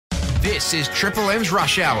This is Triple M's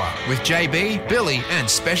Rush Hour with JB, Billy and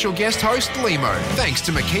special guest host Limo. Thanks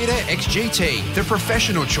to Makita XGT, the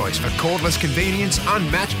professional choice for cordless convenience,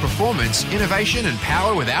 unmatched performance, innovation and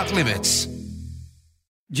power without limits.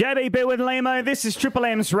 JB, Bill with Limo. This is Triple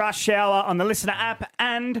M's Rush Hour on the Listener app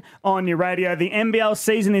and on your radio. The NBL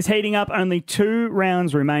season is heating up. Only 2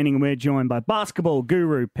 rounds remaining. We're joined by basketball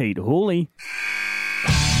guru Pete Hooley.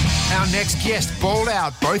 Our next guest balled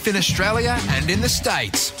out both in Australia and in the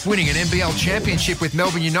States, winning an NBL championship with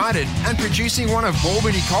Melbourne United and producing one of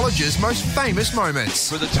Albany College's most famous moments.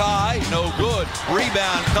 For the tie, no good.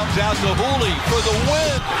 Rebound comes out to Hooley for the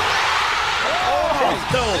win.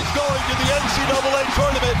 It's going to the NCAA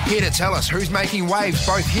tournament. Here to tell us who's making waves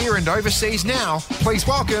both here and overseas now, please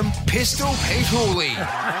welcome Pistol Pete Hooley.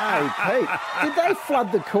 Hey, Pete. Did they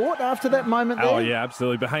flood the court after that moment there? Oh, yeah,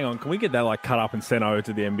 absolutely. But hang on, can we get that cut up and sent over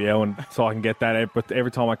to the NBL and so I can get that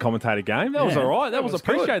every time I commentate a game? That was all right. That was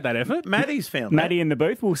appreciate that effort. Maddie's found Maddie in the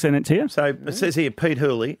booth, we'll send it to you. So it says here, Pete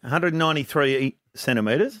Hooley, 193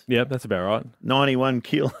 centimetres. Yep, that's about right. 91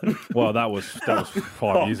 kilos. Well, that was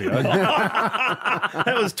 5 years ago.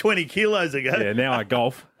 That was 20 kilos ago. Yeah, now I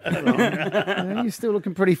golf. Yeah, you're still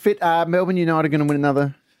looking pretty fit. Melbourne United going to win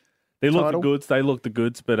another They look title? the goods. They look the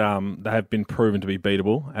goods, but they have been proven to be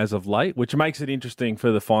beatable as of late, which makes it interesting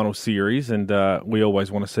for the final series. And we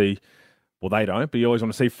always want to see, well, they don't, but you always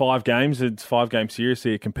want to see 5 games. It's 5-game series,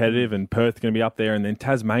 see it competitive, and Perth going to be up there. And then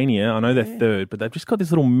Tasmania, I know they're third, but they've just got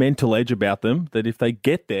this little mental edge about them that if they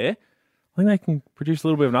get there, I think they can produce a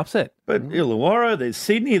little bit of an upset. But Illawarra, there's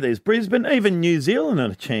Sydney, there's Brisbane, even New Zealand are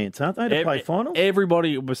a chance, aren't they, to play finals?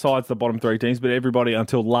 Everybody, besides the bottom 3 teams, but everybody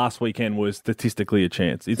until last weekend was statistically a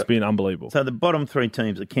chance. It's been unbelievable. So the bottom 3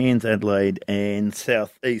 teams are Cairns, Adelaide and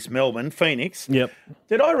South East Melbourne, Phoenix. Yep.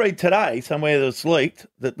 Did I read today, somewhere that's leaked,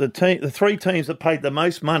 that the 3 teams that paid the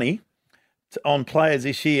most money on players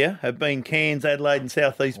this year have been Cairns, Adelaide and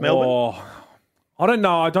South East Melbourne? Oh, I don't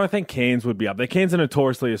know. I don't think Cairns would be up there. Cairns are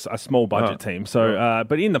notoriously a small budget team. So,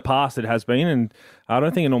 but in the past it has been, and I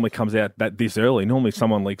don't think it normally comes out this early. Normally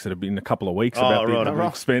someone leaks it in a couple of weeks about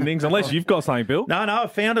the spendings, unless you've got something, Bill. No, I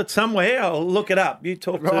found it somewhere. I'll look it up. You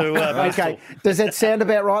talk to Okay. Does that sound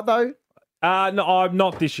about right, though? No, I'm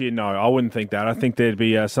not this year. No, I wouldn't think that. I think there'd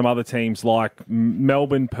be some other teams like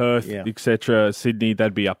Melbourne, Perth, etc., Sydney.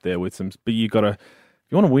 They'd be up there with some. But you got to.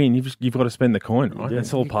 If you want to win, you've got to spend the coin, right? Yeah.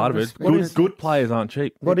 That's all part of it. Good players aren't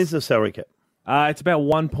cheap. What is the salary cap? It's about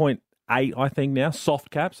 1.8, I think now,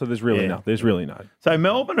 soft cap. So there's really no. There's really no. So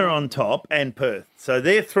Melbourne are on top and Perth. So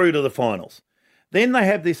they're through to the finals. Then they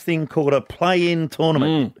have this thing called a play-in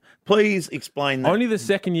tournament. Please explain that. Only the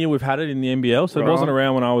second year we've had it in the NBL, so it wasn't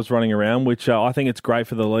around when I was running around, which I think it's great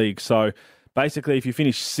for the league. So basically, if you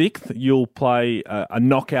finish 6th, you'll play a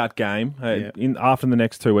knockout game. After the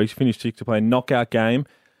next 2 weeks, you finish 6th, you play a knockout game.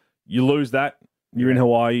 You lose that, you're in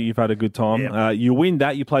Hawaii, you've had a good time. Yeah. You win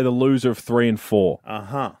that, you play the loser of 3 and 4.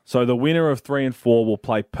 So the winner of 3 and 4 will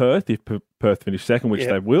play Perth, if Perth finish second, which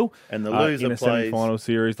they will. And the loser in a plays... semi-final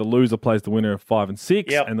series. The loser plays the winner of 5 and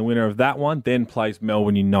 6, and the winner of that one then plays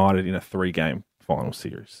Melbourne United in a 3-game final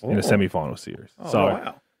series, in a semi-final series.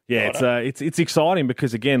 Wow. Yeah, it's exciting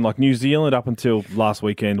because, again, like New Zealand up until last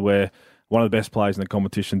weekend, where one of the best players in the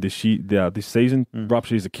competition this season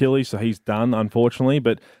ruptured his Achilles, so he's done, unfortunately.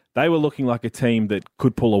 But they were looking like a team that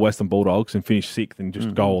could pull a Western Bulldogs and finish 6th and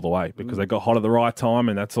just go all the way because they got hot at the right time,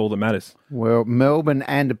 and that's all that matters. Well, Melbourne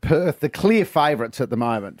and Perth, the clear favourites at the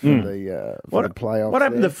moment for the playoffs. What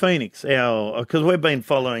happened to Phoenix? Because we've been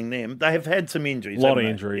following them. They have had some injuries. A lot of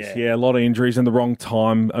injuries, a lot of injuries and the wrong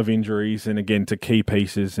time of injuries, and again to key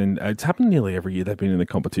pieces. And it's happened nearly every year they've been in the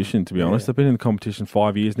competition, to be honest. They've been in the competition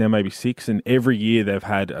 5 years now, maybe 6, and every year they've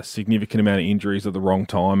had a significant amount of injuries at the wrong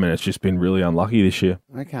time, and it's just been really unlucky this year.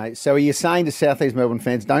 Okay, so are you saying to South East Melbourne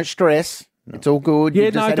fans, don't stress, it's all good, Yeah,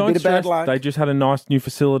 you just had a bit of bad luck? They just had a nice new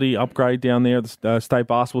facility upgrade down there at the State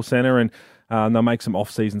Basketball Centre, and they'll make some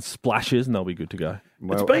off-season splashes, and they'll be good to go.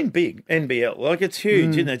 Well, it's been big, NBL. Like, it's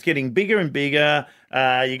huge, isn't it? It's getting bigger and bigger.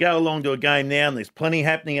 You go along to a game now, and there's plenty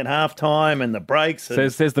happening at halftime and the breaks.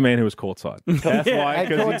 And... Says the man who was courtside. That's why,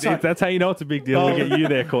 because that's how you know it's a big deal to get you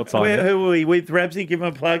there courtside. Who are we with, Rabsy? Give him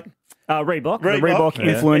a plug. Reebok. The Reebok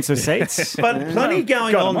influencer seats. But plenty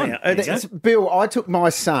going on there. Bill, I took my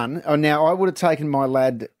son. Now, I would have taken my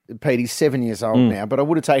lad, Pete, he's 7 years old now, but I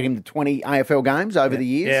would have taken him to 20 AFL games over the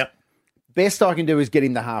years. Yeah. Best I can do is get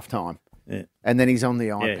him to halftime. Yeah. And then he's on the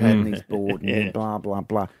iPad and he's bored and blah, blah,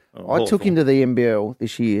 blah. I took him to the NBL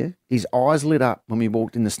this year. His eyes lit up when we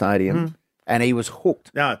walked in the stadium. And he was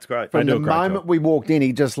hooked. No, it's great. From the moment we walked in,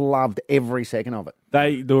 he just loved every second of it.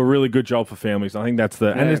 They do a really good job for families. I think that's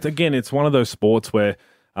and it's one of those sports where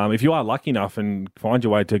if you are lucky enough and find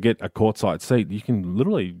your way to get a courtside seat, you can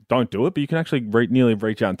literally, don't do it, but you can actually nearly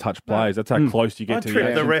reach out and touch players. That's how close you get I to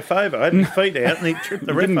tripped the ref over. I had my feet out and he tripped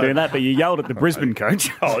the ref Didn't over. do that, but you yelled at the Brisbane coach.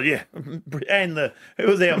 Oh, yeah. And who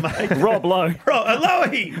was our mate? Rob Lowe.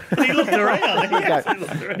 Lowy. He looked around. He actually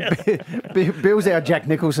looked around. Bill's our Jack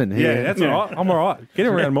Nicholson. Yeah, that's all right. I'm all right. Get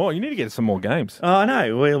around more. You need to get some more games. Oh,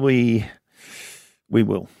 no. Well, we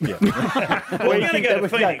will. Yeah. We're going to go to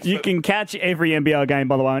Phoenix. You can catch every NBL game,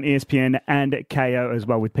 by the way, on ESPN and KO as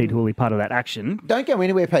well with Pete Hooley, part of that action. Don't go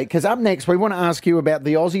anywhere, Pete, because up next we want to ask you about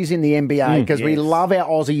the Aussies in the NBA, because we love our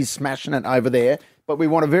Aussies smashing it over there, but we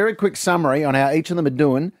want a very quick summary on how each of them are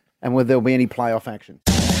doing and whether there'll be any playoff action.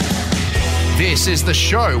 This is the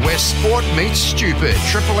show where sport meets stupid.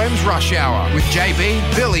 Triple M's Rush Hour with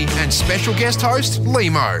JB, Billy, and special guest host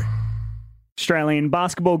Limo. Australian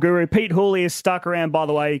basketball guru Pete Hooley is stuck around. By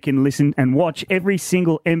the way, you can listen and watch every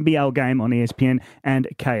single NBL game on ESPN and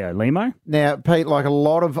KO. Limo? Now, Pete, like a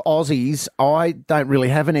lot of Aussies, I don't really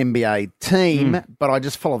have an NBA team, but I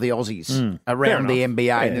just follow the Aussies around the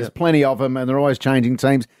NBA. And there's plenty of them, and they're always changing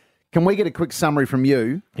teams. Can we get a quick summary from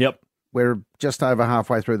you? Yep. We're just over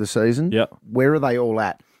halfway through the season. Yep. Where are they all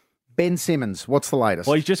at? Ben Simmons, what's the latest?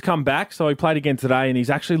 Well, he's just come back, so he played again today, and he's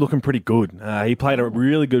actually looking pretty good. He played a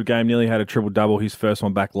really good game, nearly had a triple-double, his first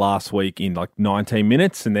one back last week in like 19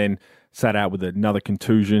 minutes, and then sat out with another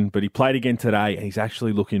contusion. But he played again today, and he's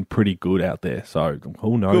actually looking pretty good out there. So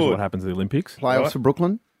who knows what happens at the Olympics? Playoffs for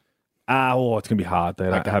Brooklyn? It's going to be hard. They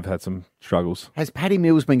have had some struggles. Has Paddy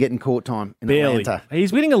Mills been getting court time in Barely. Atlanta?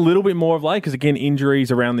 He's getting a little bit more of late because, again,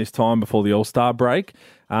 injuries around this time before the All-Star break.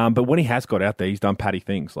 But when he has got out there, he's done Paddy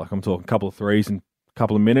things. Like I'm talking a couple of threes in a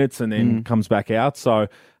couple of minutes and then comes back out. So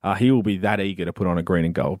he will be that eager to put on a green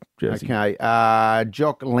and gold jersey. Okay.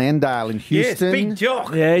 Jock Landale in Houston. Yes, big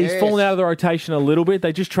Jock. Yeah, he's fallen out of the rotation a little bit.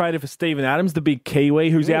 They just traded for Steven Adams, the big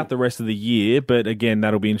Kiwi, who's out the rest of the year. But again,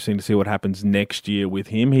 that'll be interesting to see what happens next year with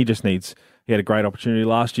him. He had a great opportunity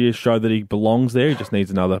last year, showed that he belongs there. He just needs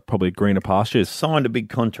another, probably greener pastures. Signed a big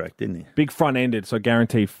contract, didn't he? Big front-ended, so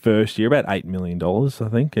guaranteed first year, about $8 million, I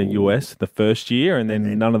think, US, the first year, and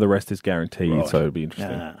then none of the rest is guaranteed, so it'll be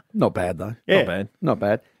interesting. Not bad, though. Yeah. Not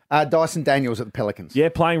bad. Dyson Daniels at the Pelicans. Yeah,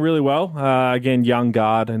 playing really well. Again, young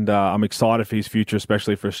guard, and I'm excited for his future,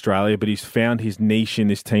 especially for Australia. But he's found his niche in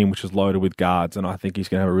this team, which is loaded with guards, and I think he's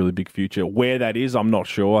going to have a really big future. Where that is, I'm not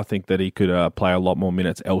sure. I think that he could play a lot more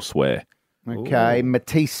minutes elsewhere. Okay,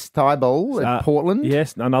 Matisse Thybulle at Portland.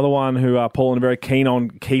 Yes, another one who Portland are very keen on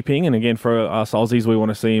keeping. And again, for us Aussies, we want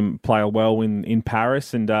to see him play well in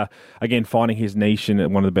Paris. And again, finding his niche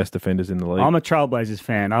and one of the best defenders in the league. I'm a Trailblazers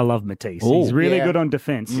fan. I love Matisse. He's really good on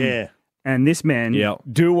defense. Yeah. And this man,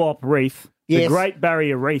 Doo-Wop Reef, the Great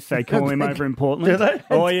Barrier Reef, they call him over in Portland. Do they?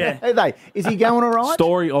 Oh, yeah. Hey, is he going all right?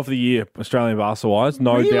 Story of the year, Australian basketball-wise,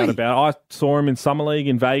 no doubt about it. I saw him in Summer League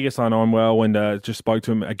in Vegas. I know him well and just spoke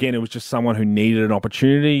to him. Again, it was just someone who needed an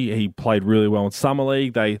opportunity. He played really well in Summer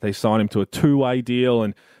League. They signed him to a two-way deal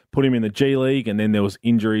and put him in the G League, and then there was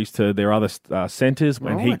injuries to their other centres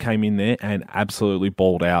when he came in there and absolutely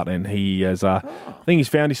balled out. And he has, I think he's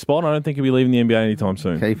found his spot. I don't think he'll be leaving the NBA anytime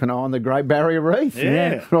soon. Keep an eye on the Great Barrier Reef.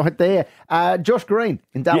 Yeah. Right there. Josh Green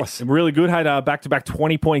in Dallas. Yes, really good. Had back-to-back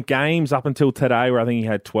 20-point games up until today, where I think he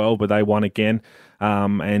had 12, but they won again.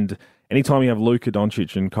 And anytime you have Luka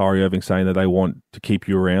Doncic and Kyrie Irving saying that they want to keep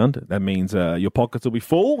you around, that means your pockets will be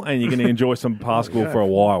full and you're going to enjoy some basketball for a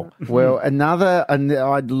while. Well, and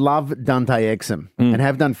I love Dante Exum and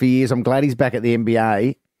have done for years. I'm glad he's back at the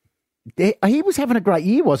NBA. He was having a great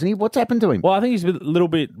year, wasn't he? What's happened to him? Well, I think he's a little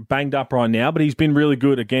bit banged up right now, but he's been really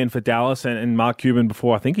good again for Dallas and Mark Cuban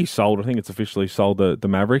before. I think he's sold. I think it's officially sold the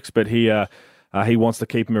Mavericks, but he wants to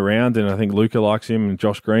keep him around, and I think Luka likes him, and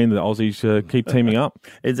Josh Green, the Aussies keep teaming up.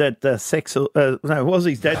 Is that Cecil? No, what was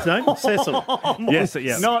his dad's name? Cecil. Yes,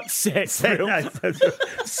 yeah. Not Cecil.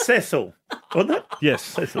 Cecil, wasn't it? Yes,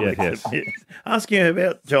 Cecil. yes. Asking you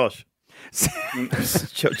about Josh.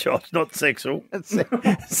 Josh, not Cecil.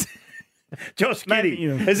 Josh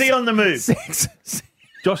Giddey. Is he on the move?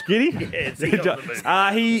 Josh Giddey? Yeah, is he on the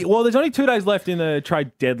move? Well, there's only 2 days left in the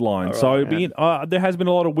trade deadline, so there has been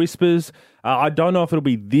a lot of whispers. I don't know if it'll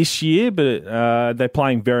be this year, but they're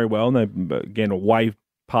playing very well, and they're, again, way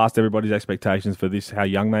past everybody's expectations for this, how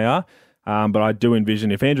young they are. But I do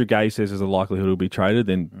envision if Andrew Gay says there's a likelihood he'll be traded,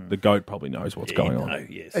 then the GOAT probably knows what's going on.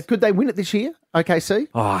 Yes. Could they win it this year, OKC?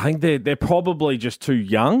 Oh, I think they're probably just too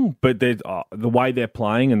young, but the way they're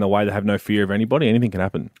playing and the way they have no fear of anybody, anything can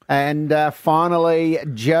happen. And finally,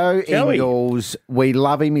 Joey Ingles. We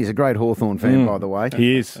love him. He's a great Hawthorn fan, by the way.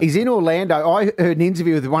 He is. He's in Orlando. I heard an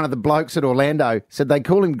interview with one of the blokes at Orlando. Said they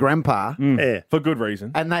call him Grandpa, For good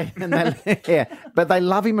reason. and they but they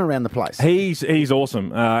love him around the place. He's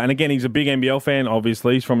awesome. And again, he's a big NBL fan,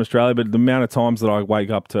 obviously. He's from Australia, but the amount of times that I wake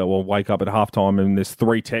up at halftime and there's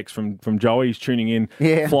 3 texts from Joey. He's tuning in,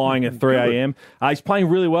 flying at 3 a.m. He's playing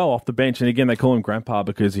really well off the bench. And again, they call him Grandpa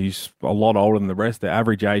because he's a lot older than the rest. The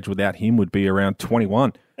average age without him would be around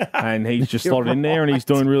 21. And he's just slotted in there and he's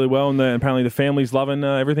doing really well. And apparently the family's loving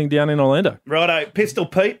everything down in Orlando. Righto, Pistol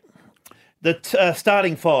Pete. The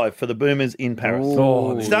starting 5 for the Boomers in Paris.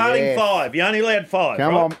 Starting 5. You only allowed 5.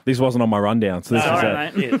 Come on. This wasn't on my rundown, so this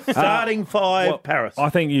is it. Yes. Starting 5, Paris. I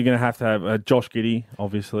think you're going to have Josh Giddey,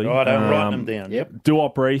 obviously. Right, I'm writing them down. Yep.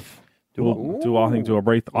 Duop Reith. I think Duop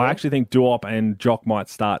Reith. I actually think Duop and Jock might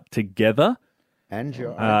start together. And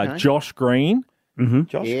Josh Green.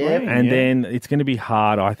 Josh Green. And then it's going to be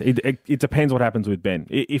hard. It depends what happens with Ben.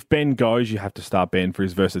 If Ben goes, you have to start Ben for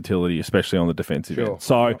his versatility, especially on the defensive end.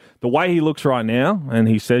 So the way he looks right now, and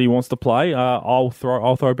he said he wants to play, I'll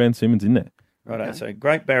throw Ben Simmons in there. Righto, so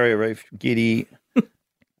Great Barrier Reef, Giddey,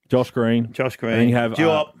 Josh Green. and then you have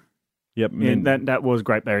Duop. Yep. That was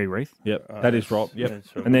Great Barry Reith. Yep. That is right. Yep.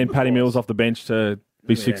 That's right. And then Paddy Mills off the bench to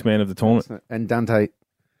be sixth man of the tournament. And Dante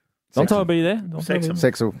Dante will be there.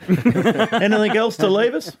 Sexel. Anything else to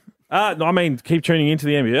leave us? No, I mean, keep tuning into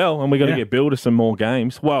the NBL, and we've got to get Bill to some more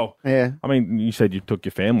games. Well, Yeah. I mean, you said you took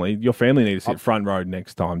your family. Your family need to sit front row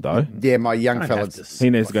next time, though. Yeah, my young fella. He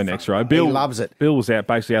needs to go next row. Bill loves it. Bill's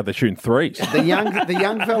basically out there shooting threes. The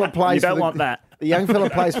young fella plays. You don't want that. The young fella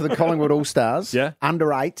plays for the Collingwood All Stars. Yeah. Under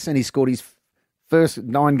 8s, and he scored his first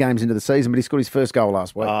 9 games into the season, but he scored his first goal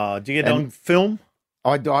last week. Did you get on film?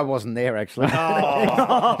 I wasn't there actually.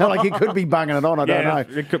 Like he could be bunging it on. I don't know.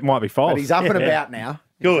 It might be false. But he's up and about now.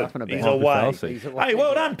 Good. Up and He's about. away. He's Hey,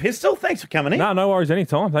 well done, Pistol. Thanks for coming in. No worries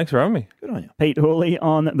anytime. Thanks for having me. Good on you. Pete Hooley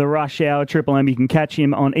on the Rush Hour Triple M. You can catch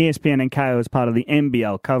him on ESPN and KO as part of the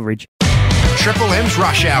NBL coverage. Triple M's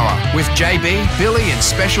Rush Hour with JB, Billy and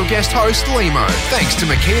special guest host Limo. Thanks to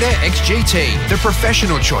Makita XGT, the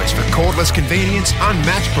professional choice for cordless convenience,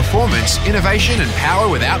 unmatched performance, innovation and power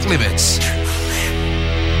without limits.